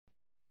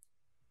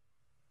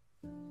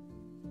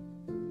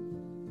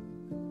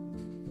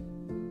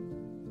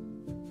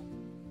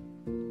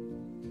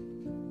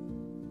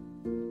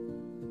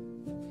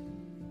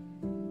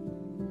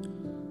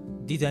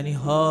دیدنی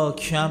ها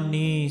کم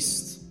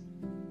نیست،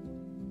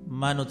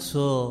 من و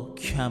تو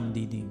کم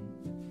دیدیم.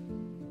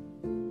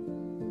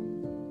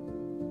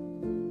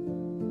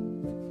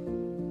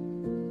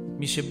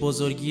 میشه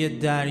بزرگی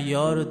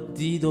دریا رو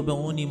دید و به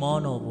اون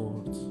ایمان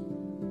آورد.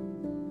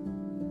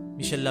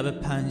 میشه لب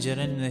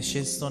پنجره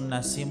نشست و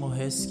نسیم رو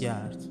حس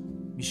کرد.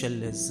 میشه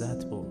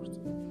لذت برد،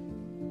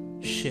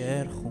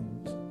 شعر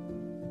خوند،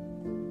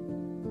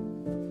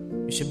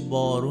 میشه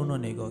بارون رو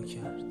نگاه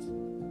کرد.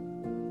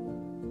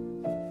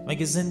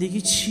 مگه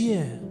زندگی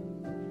چیه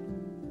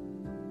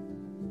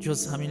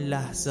جز همین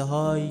لحظه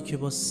هایی که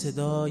با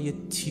صدای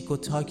تیک و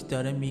تاک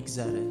داره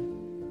میگذره؟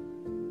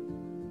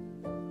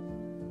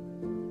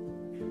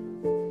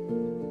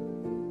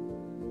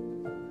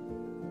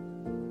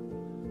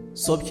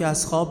 صبح که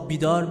از خواب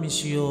بیدار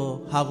میشی و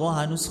هوا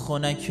هنوز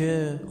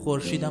خنکه،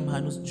 خورشیدم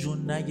هنوز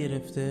جون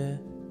نگرفته،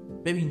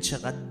 ببین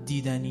چقدر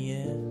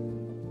دیدنیه،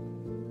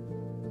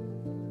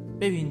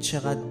 ببین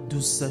چقدر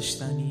دوست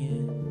داشتنیه.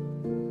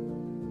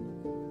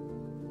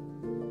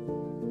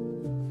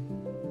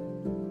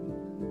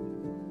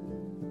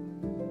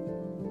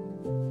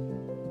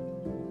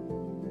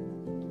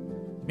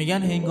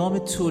 میگن هنگام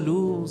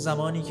طلوع،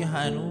 زمانی که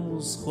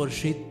هنوز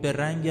خورشید به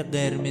رنگ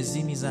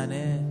قرمزی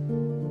میزنه،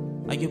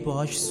 اگه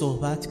باهاش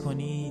صحبت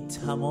کنی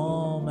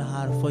تمام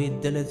حرفای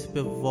دلت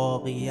به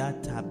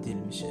واقعیت تبدیل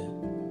میشه.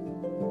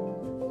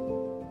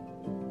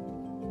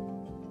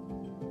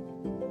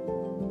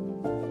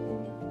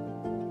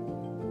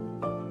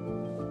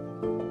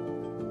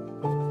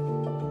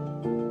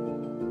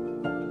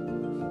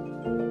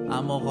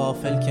 اما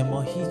غافل که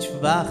ما هیچ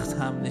وقت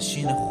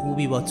همنشین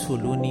خوبی با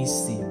طلوع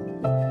نیستیم.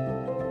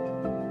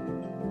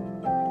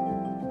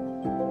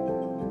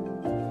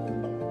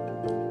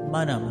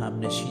 منم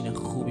همنشین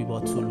خوبی با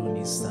طلوع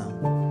نیستم.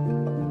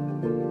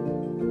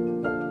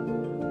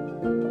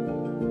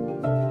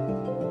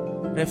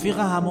 رفیق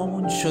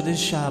هممون شده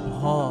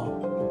شبها.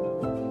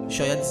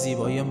 شاید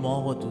زیبایی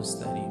ماه رو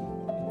دوست داریم،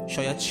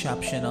 شاید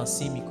شب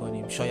شناسی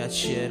میکنیم، شاید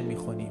شعر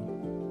میخونیم.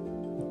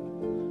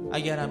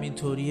 اگر هم این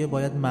طوریه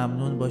باید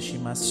ممنون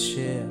باشیم از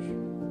شعر.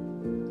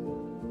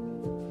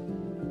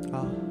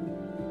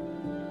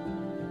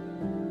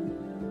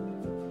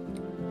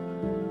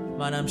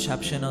 منم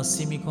شب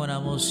شناسی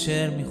میکنم و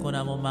شعر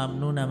میخونم و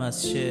ممنونم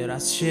از شعر،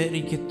 از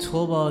شعری که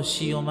تو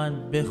باشی و من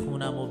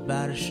بخونم و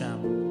برشم.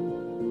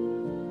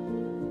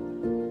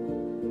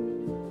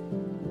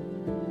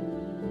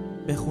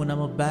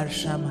 بخونم و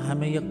برشم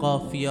همه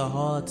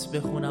قافیه‌هات،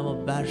 بخونم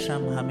و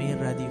برشم همه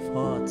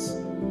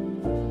ردیفات.